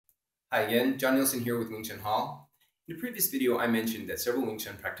Hi again, John Nielsen here with Wing Chun Hall. In a previous video, I mentioned that several Wing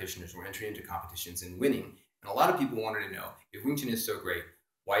Chun practitioners were entering into competitions and winning, and a lot of people wanted to know, if Wing Chun is so great,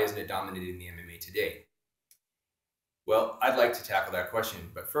 why isn't it dominating the MMA today? Well, I'd like to tackle that question,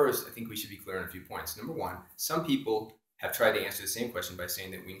 but first, I think we should be clear on a few points. Number one, some people have tried to answer the same question by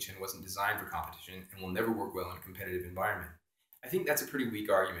saying that Wing Chun wasn't designed for competition and will never work well in a competitive environment. I think that's a pretty weak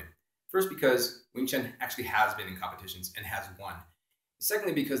argument. First, because Wing Chun actually has been in competitions and has won.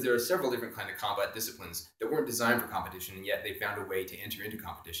 Secondly, because there are several different kinds of combat disciplines that weren't designed for competition, and yet they found a way to enter into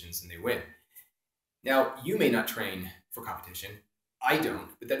competitions and they win. Now, you may not train for competition. I don't,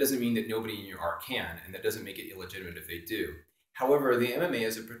 but that doesn't mean that nobody in your art can, and that doesn't make it illegitimate if they do. However, the MMA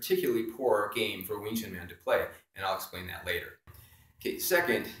is a particularly poor game for a Wing Chun man to play, and I'll explain that later. Okay,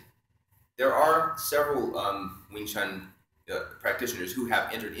 second, there are several Wing Chun practitioners who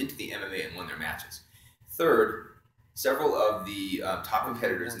have entered into the MMA and won their matches. Third, several of the top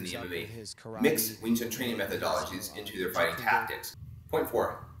competitors in the MMA mix Wing Chun training methodologies into their fighting tactics. Point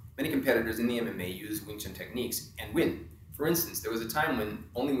 4. Many competitors in the MMA use Wing Chun techniques and win. For instance, there was a time when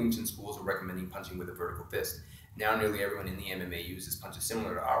only Wing Chun schools were recommending punching with a vertical fist. Now nearly everyone in the MMA uses punches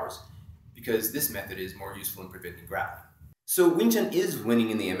similar to ours because this method is more useful in preventing grappling. So Wing Chun is winning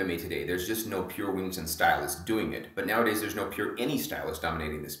in the MMA today. There's just no pure Wing Chun stylist doing it, but nowadays there's no pure any stylist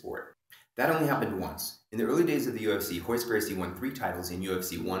dominating the sport. That only happened once. In the early days of the UFC, Royce Gracie won 3 titles in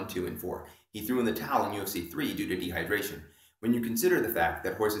UFC 1, 2, and 4. He threw in the towel in UFC 3 due to dehydration. When you consider the fact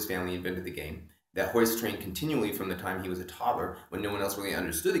that Royce's family invented the game, that Royce trained continually from the time he was a toddler when no one else really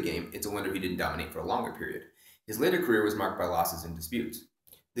understood the game, it's a wonder he didn't dominate for a longer period. His later career was marked by losses and disputes.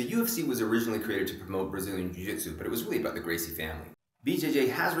 The UFC was originally created to promote Brazilian Jiu-Jitsu, but it was really about the Gracie family. BJJ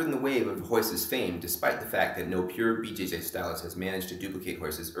has ridden the wave of Royce's fame despite the fact that no pure BJJ stylist has managed to duplicate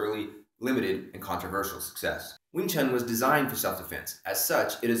Royce's early, limited, and controversial success. Wing Chun was designed for self-defense. As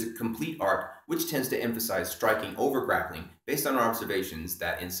such, it is a complete art which tends to emphasize striking over grappling based on our observations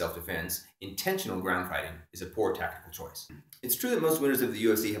that in self-defense, intentional ground fighting is a poor tactical choice. It's true that most winners of the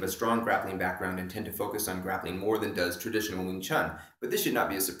UFC have a strong grappling background and tend to focus on grappling more than does traditional Wing Chun, but this should not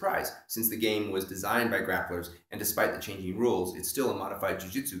be a surprise since the game was designed by grapplers and despite the changing rules, it's still a modified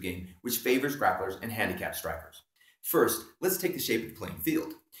jiu-jitsu game which favors grapplers and handicapped strikers. First, let's take the shape of the playing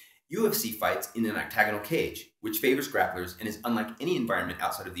field. UFC fights in an octagonal cage, which favors grapplers and is unlike any environment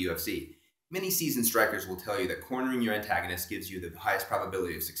outside of the UFC. Many seasoned strikers will tell you that cornering your antagonist gives you the highest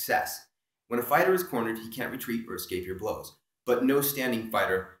probability of success. When a fighter is cornered, he can't retreat or escape your blows. But no standing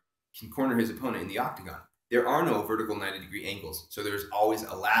fighter can corner his opponent in the octagon. There are no vertical 90-degree angles, so there is always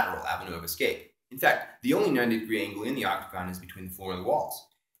a lateral avenue of escape. In fact, the only 90-degree angle in the octagon is between the floor and the walls.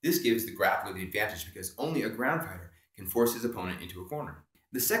 This gives the grappler the advantage because only a ground fighter can force his opponent into a corner.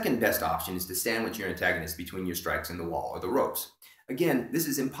 The second best option is to sandwich your antagonist between your strikes and the wall or the ropes. Again, this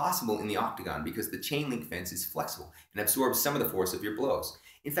is impossible in the octagon because the chain link fence is flexible and absorbs some of the force of your blows.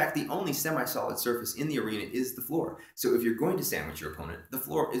 In fact, the only semi-solid surface in the arena is the floor, so if you're going to sandwich your opponent, the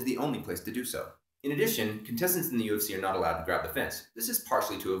floor is the only place to do so. In addition, contestants in the UFC are not allowed to grab the fence. This is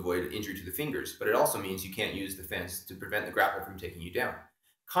partially to avoid injury to the fingers, but it also means you can't use the fence to prevent the grappler from taking you down.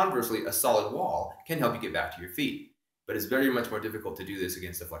 Conversely, a solid wall can help you get back to your feet, but it's very much more difficult to do this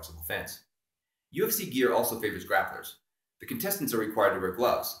against a flexible fence. UFC gear also favors grapplers. The contestants are required to wear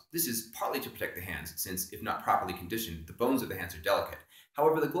gloves. This is partly to protect the hands, since if not properly conditioned, the bones of the hands are delicate.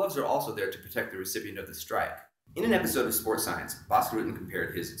 However, the gloves are also there to protect the recipient of the strike. In an episode of Sports Science, Boscarutin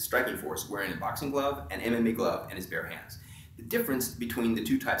compared his striking force wearing a boxing glove, an MMA glove, and his bare hands. The difference between the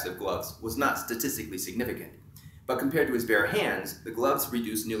two types of gloves was not statistically significant, but compared to his bare hands, the gloves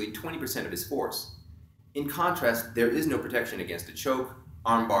reduced nearly 20% of his force. In contrast, there is no protection against a choke,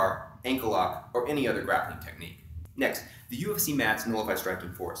 armbar, ankle lock, or any other grappling technique. Next, the UFC mats nullify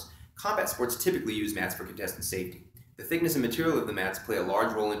striking force. Combat sports typically use mats for contestant safety. The thickness and material of the mats play a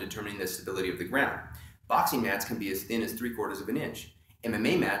large role in determining the stability of the ground. Boxing mats can be as thin as 3/4 of an inch.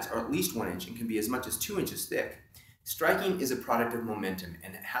 MMA mats are at least 1 inch and can be as much as 2 inches thick. Striking is a product of momentum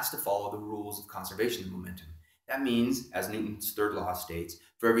and it has to follow the rules of conservation of momentum. That means, as Newton's third law states,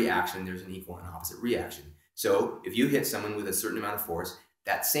 for every action there's an equal and opposite reaction. So, if you hit someone with a certain amount of force,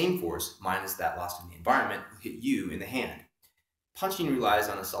 that same force, minus that lost in the environment, will hit you in the hand. Punching relies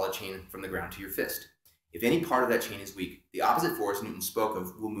on a solid chain from the ground to your fist. If any part of that chain is weak, the opposite force Newton spoke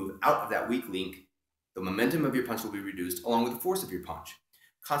of will move out of that weak link. The momentum of your punch will be reduced along with the force of your punch.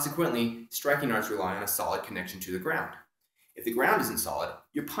 Consequently, striking arts rely on a solid connection to the ground. If the ground isn't solid,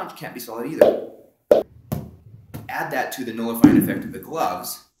 your punch can't be solid either. Add that to the nullifying effect of the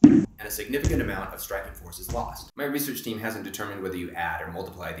gloves, and and a significant amount of striking force is lost. My research team hasn't determined whether you add or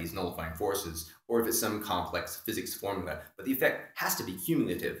multiply these nullifying forces, or if it's some complex physics formula, but the effect has to be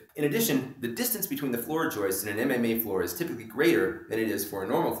cumulative. In addition, the distance between the floor joists in an MMA floor is typically greater than it is for a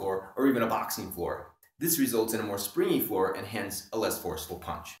normal floor or even a boxing floor. This results in a more springy floor and hence a less forceful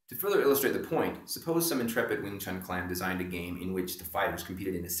punch. To further illustrate the point, suppose some intrepid Wing Chun clan designed a game in which the fighters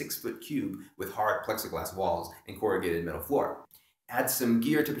competed in a 6-foot cube with hard plexiglass walls and corrugated metal floor. Add some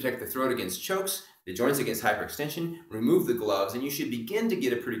gear to protect the throat against chokes, the joints against hyperextension, remove the gloves, and you should begin to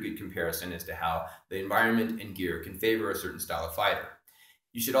get a pretty good comparison as to how the environment and gear can favor a certain style of fighter.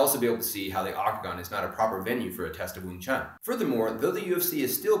 You should also be able to see how the octagon is not a proper venue for a test of Wing Chun. Furthermore, though the UFC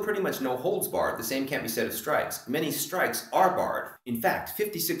is still pretty much no holds barred, the same can't be said of strikes. Many strikes are barred. In fact,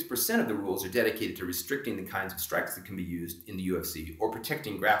 56% of the rules are dedicated to restricting the kinds of strikes that can be used in the UFC or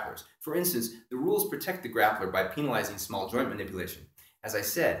protecting grapplers. For instance, the rules protect the grappler by penalizing small joint manipulation. As I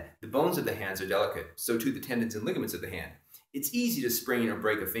said, the bones of the hands are delicate, so too the tendons and ligaments of the hand. It's easy to sprain or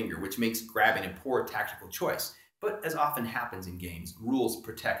break a finger, which makes grabbing a poor tactical choice. But as often happens in games, rules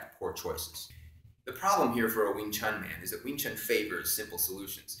protect poor choices. The problem here for a Wing Chun man is that Wing Chun favors simple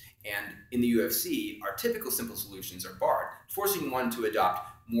solutions, and in the UFC, our typical simple solutions are barred, forcing one to adopt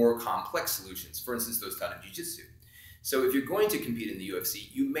more complex solutions, for instance those taught in Jiu-Jitsu. So if you're going to compete in the UFC,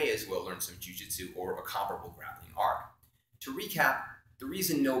 you may as well learn some Jiu-Jitsu or a comparable grappling art. To recap, the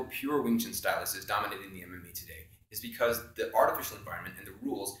reason no pure Wing Chun stylist is dominating the MMA today is because the artificial environment and the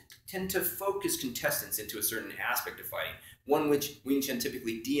rules tend to focus contestants into a certain aspect of fighting, one which Wing Chun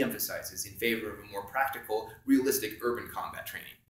typically de-emphasizes in favor of a more practical, realistic urban combat training.